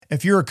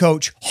If you're a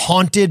coach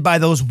haunted by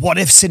those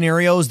what-if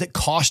scenarios that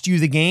cost you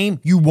the game,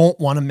 you won't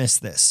want to miss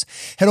this.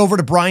 Head over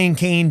to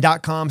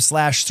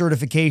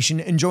briankane.com/certification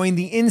and join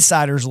the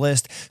insiders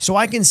list so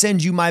I can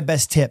send you my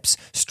best tips,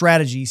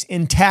 strategies,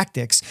 and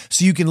tactics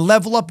so you can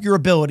level up your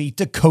ability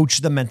to coach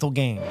the mental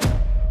game.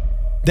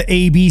 The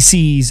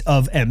ABCs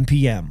of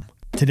MPM.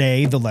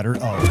 Today, the letter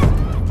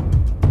O.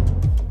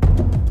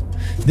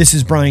 This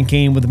is Brian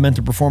Kane with the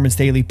Mental Performance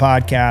Daily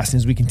Podcast. And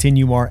as we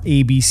continue our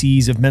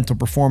ABCs of mental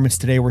performance,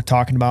 today we're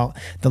talking about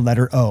the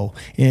letter O.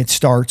 And it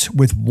starts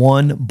with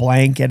one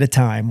blank at a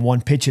time,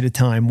 one pitch at a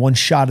time, one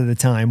shot at a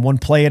time, one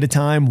play at a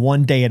time,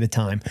 one day at a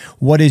time.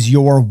 What is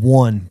your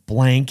one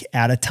blank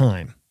at a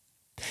time?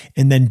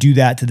 And then do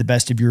that to the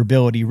best of your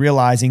ability,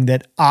 realizing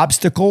that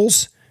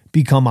obstacles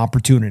become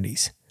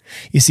opportunities.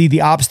 You see,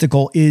 the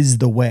obstacle is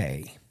the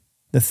way.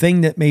 The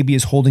thing that maybe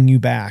is holding you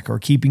back or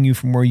keeping you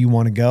from where you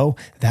want to go,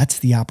 that's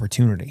the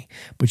opportunity.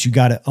 But you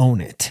got to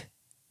own it.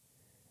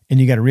 And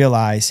you got to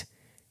realize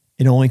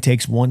it only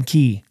takes one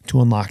key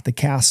to unlock the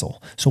castle.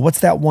 So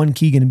what's that one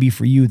key going to be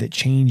for you that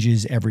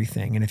changes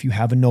everything? And if you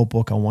have a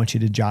notebook, I want you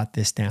to jot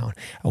this down.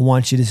 I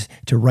want you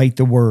to write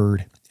the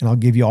word, and I'll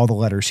give you all the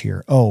letters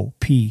here. O,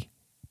 P,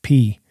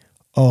 P,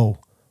 O,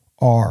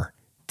 R,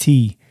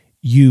 T,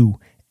 U,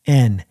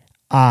 N,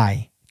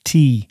 I,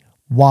 T,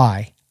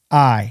 Y,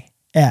 I,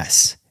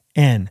 S,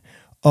 N,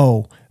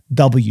 O,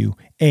 W,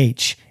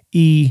 H,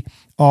 E,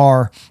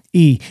 R,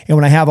 E. And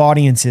when I have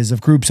audiences of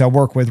groups I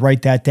work with,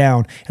 write that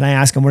down. And I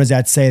ask them, what does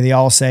that say? They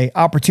all say,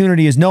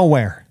 opportunity is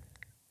nowhere.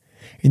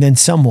 And then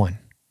someone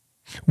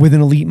with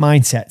an elite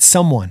mindset,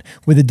 someone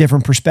with a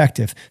different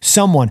perspective,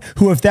 someone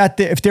who, if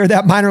they're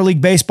that minor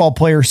league baseball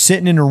player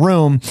sitting in a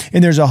room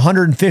and there's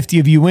 150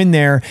 of you in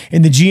there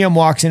and the GM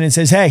walks in and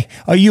says, hey,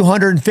 are you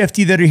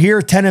 150 that are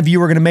here? 10 of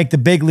you are going to make the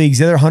big leagues.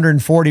 The other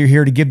 140 are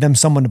here to give them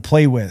someone to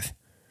play with.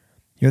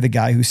 You're the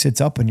guy who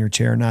sits up in your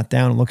chair, not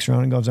down, and looks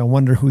around and goes, I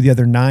wonder who the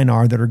other 9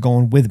 are that are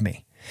going with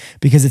me.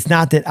 Because it's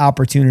not that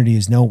opportunity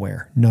is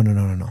nowhere.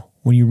 No.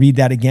 When you read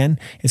that again,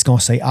 it's going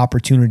to say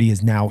opportunity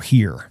is now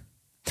here.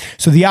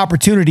 So the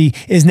opportunity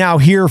is now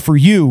here for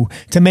you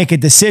to make a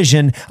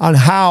decision on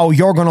how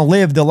you're going to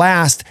live the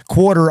last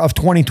quarter of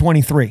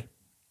 2023.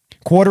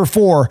 Quarter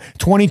 4,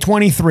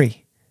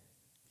 2023.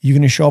 You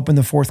going to show up in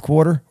the fourth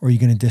quarter or are you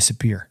going to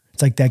disappear?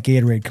 It's like that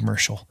Gatorade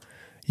commercial.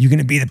 You going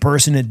to be the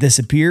person that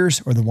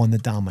disappears or the one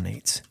that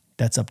dominates?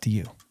 That's up to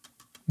you.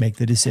 Make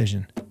the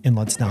decision and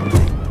let's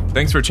dominate.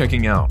 Thanks for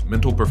checking out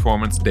Mental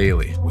Performance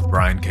Daily with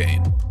Brian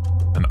Kane,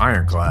 an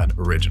Ironclad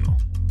original.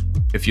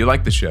 If you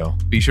like the show,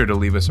 be sure to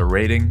leave us a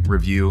rating,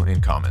 review,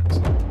 and comments.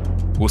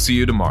 We'll see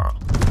you tomorrow.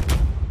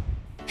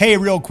 Hey,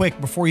 real quick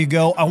before you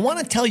go, I want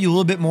to tell you a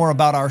little bit more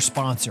about our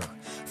sponsor.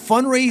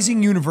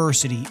 Fundraising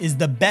University is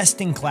the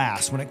best in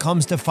class when it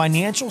comes to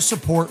financial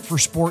support for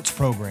sports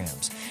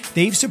programs.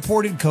 They've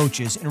supported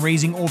coaches in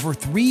raising over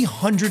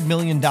 $300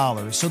 million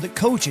so that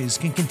coaches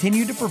can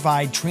continue to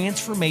provide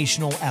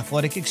transformational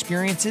athletic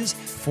experiences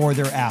for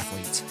their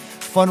athletes.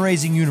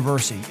 Fundraising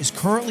University is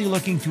currently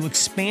looking to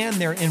expand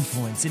their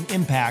influence and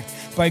impact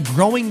by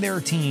growing their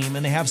team,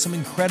 and they have some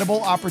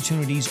incredible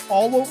opportunities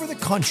all over the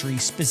country,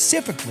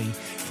 specifically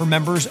for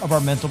members of our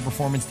Mental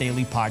Performance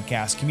Daily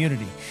podcast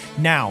community.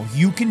 Now,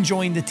 you can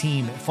join the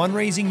team at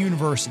Fundraising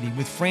University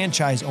with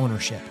franchise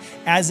ownership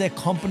as a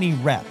company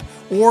rep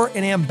or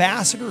an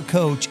ambassador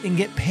coach and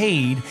get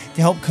paid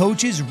to help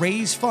coaches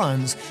raise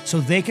funds so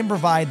they can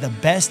provide the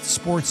best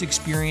sports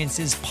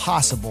experiences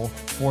possible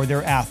for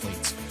their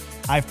athletes.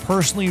 I've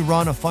personally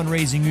run a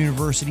Fundraising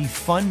University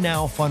Fund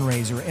Now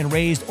fundraiser and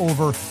raised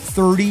over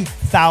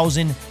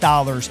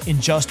 $30,000 in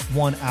just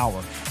 1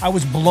 hour. I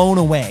was blown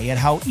away at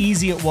how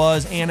easy it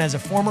was, and as a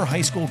former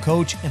high school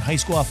coach and high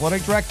school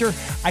athletic director,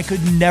 I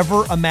could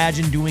never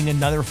imagine doing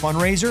another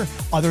fundraiser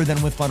other than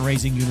with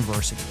Fundraising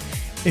University.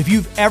 If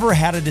you've ever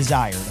had a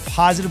desire to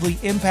positively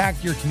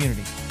impact your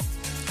community,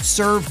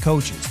 serve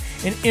coaches,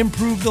 and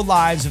improve the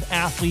lives of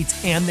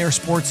athletes and their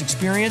sports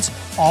experience,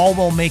 all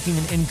while making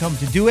an income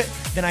to do it,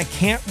 then I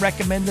can't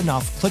recommend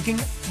enough clicking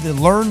the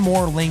Learn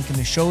More link in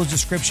the show's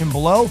description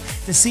below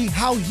to see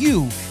how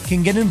you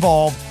can get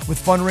involved with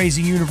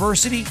Fundraising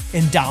University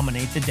and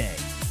dominate the day.